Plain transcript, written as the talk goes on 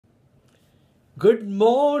Good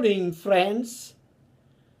morning, friends.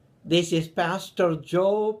 This is Pastor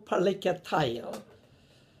Joe Palikatayal.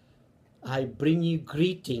 I bring you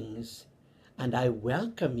greetings and I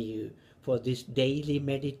welcome you for this daily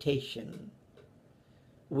meditation.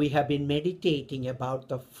 We have been meditating about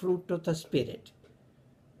the fruit of the Spirit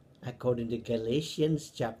according to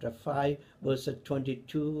Galatians chapter 5, verses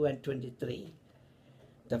 22 and 23.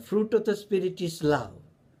 The fruit of the Spirit is love.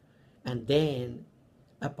 And then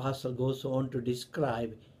Apostle goes on to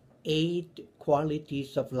describe 8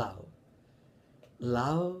 qualities of love.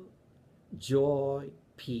 Love, joy,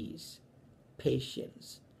 peace,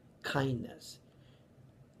 patience, kindness.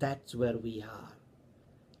 That's where we are.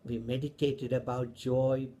 We meditated about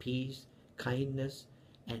joy, peace, kindness,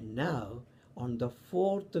 and now on the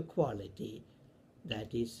 4th quality,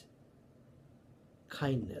 that is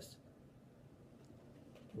kindness.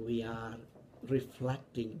 We are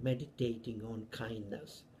reflecting, meditating on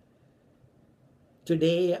kindness.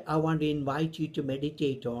 Today, I want to invite you to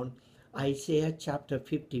meditate on Isaiah chapter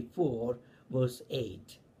 54, verse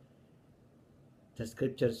 8. The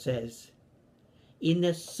scripture says, "In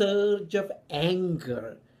a surge of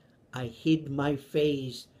anger, I hid my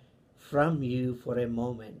face from you for a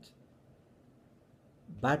moment.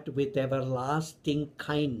 But with everlasting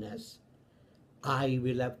kindness, I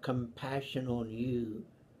will have compassion on you,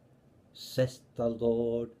 says the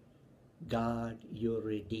Lord God, your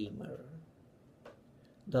Redeemer."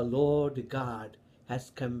 The Lord God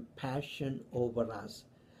has compassion over us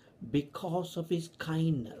because of His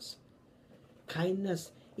kindness.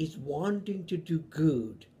 Kindness is wanting to do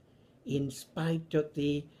good in spite of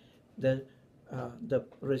the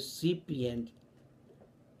recipient,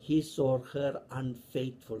 his or her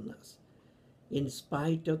unfaithfulness. In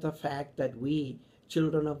spite of the fact that we,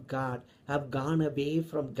 children of God, have gone away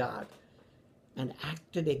from God and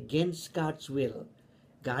acted against God's will,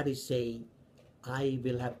 God is saying, I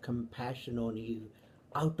will have compassion on you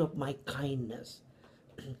out of my kindness.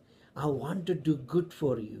 I want to do good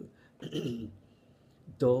for you.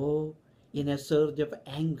 Though in a surge of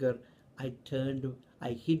anger, I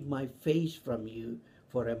hid my face from you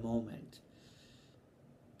for a moment.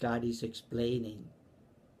 God is explaining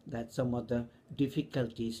that some of the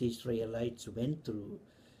difficulties Israelites went through,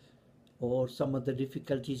 or some of the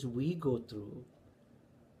difficulties we go through,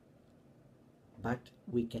 but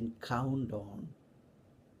we can count on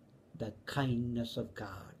the kindness of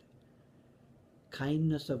God.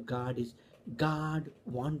 Kindness of God is God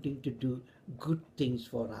wanting to do good things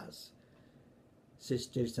for us.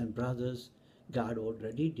 Sisters and brothers, God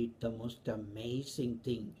already did the most amazing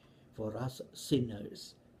thing for us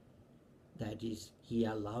sinners. That is, He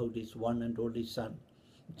allowed His one and only Son,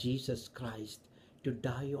 Jesus Christ, to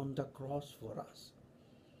die on the cross for us.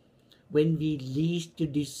 When we least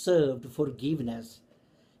deserved forgiveness,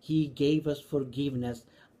 He gave us forgiveness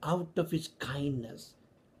out of His kindness.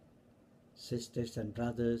 Sisters and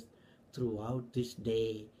brothers, throughout this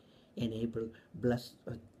day,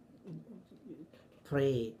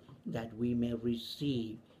 pray that we may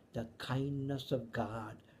receive the kindness of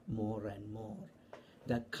God more and more,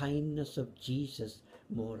 the kindness of Jesus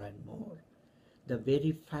more and more. The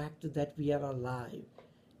very fact that we are alive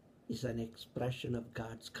is an expression of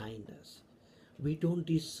God's kindness. We don't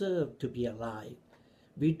deserve to be alive.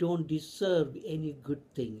 We don't deserve any good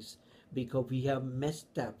things because we have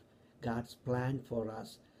messed up God's plan for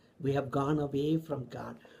us. We have gone away from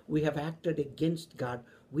God. We have acted against God.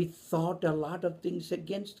 We thought a lot of things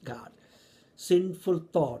against God, sinful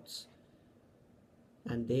thoughts,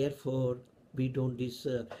 and therefore we don't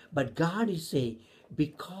deserve. But God is saying,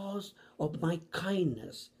 because of my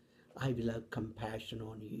kindness, I will have compassion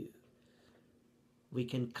on you. We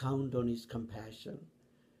can count on His compassion.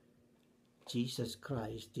 Jesus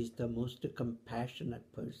Christ is the most compassionate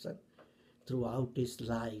person. Throughout His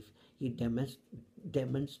life, He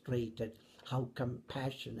demonstrated how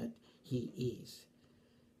compassionate He is.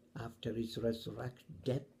 After His resurrection,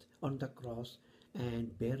 death on the cross,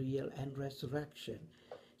 and burial and resurrection,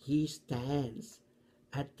 He stands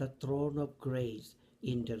at the throne of grace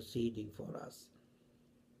interceding for us.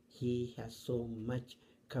 He has so much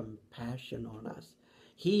compassion on us.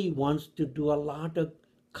 He wants to do a lot of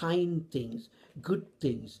kind things, good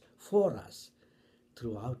things for us.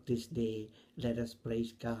 Throughout this day, let us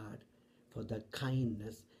praise God for the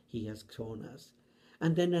kindness He has shown us.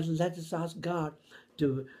 And then let us ask God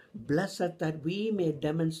to bless us that we may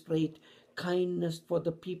demonstrate kindness for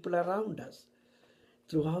the people around us.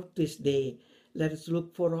 Throughout this day, let us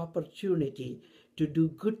look for opportunity to do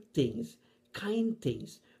good things, kind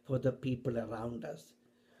things for the people around us.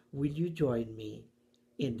 Will you join me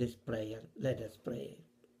in this prayer? Let us pray.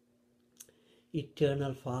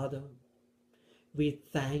 Eternal Father, We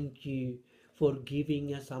thank you for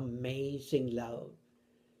giving us amazing love,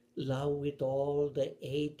 love with all the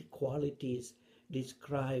 8 qualities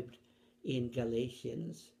described in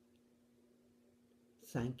Galatians.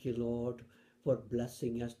 Thank you, Lord, for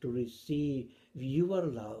blessing us to receive your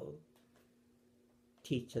love.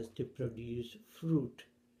 Teach us to produce fruit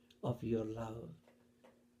of your love.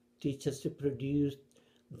 Teach us to produce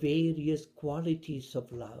various qualities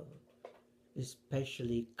of love,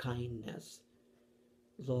 especially kindness.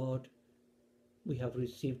 Lord, we have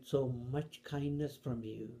received so much kindness from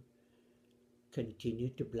you. Continue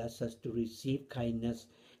to bless us to receive kindness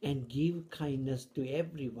and give kindness to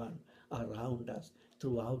everyone around us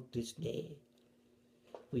throughout this day.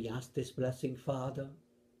 We ask this blessing, Father,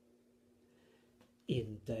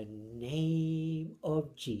 in the name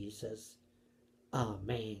of Jesus.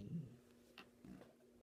 Amen.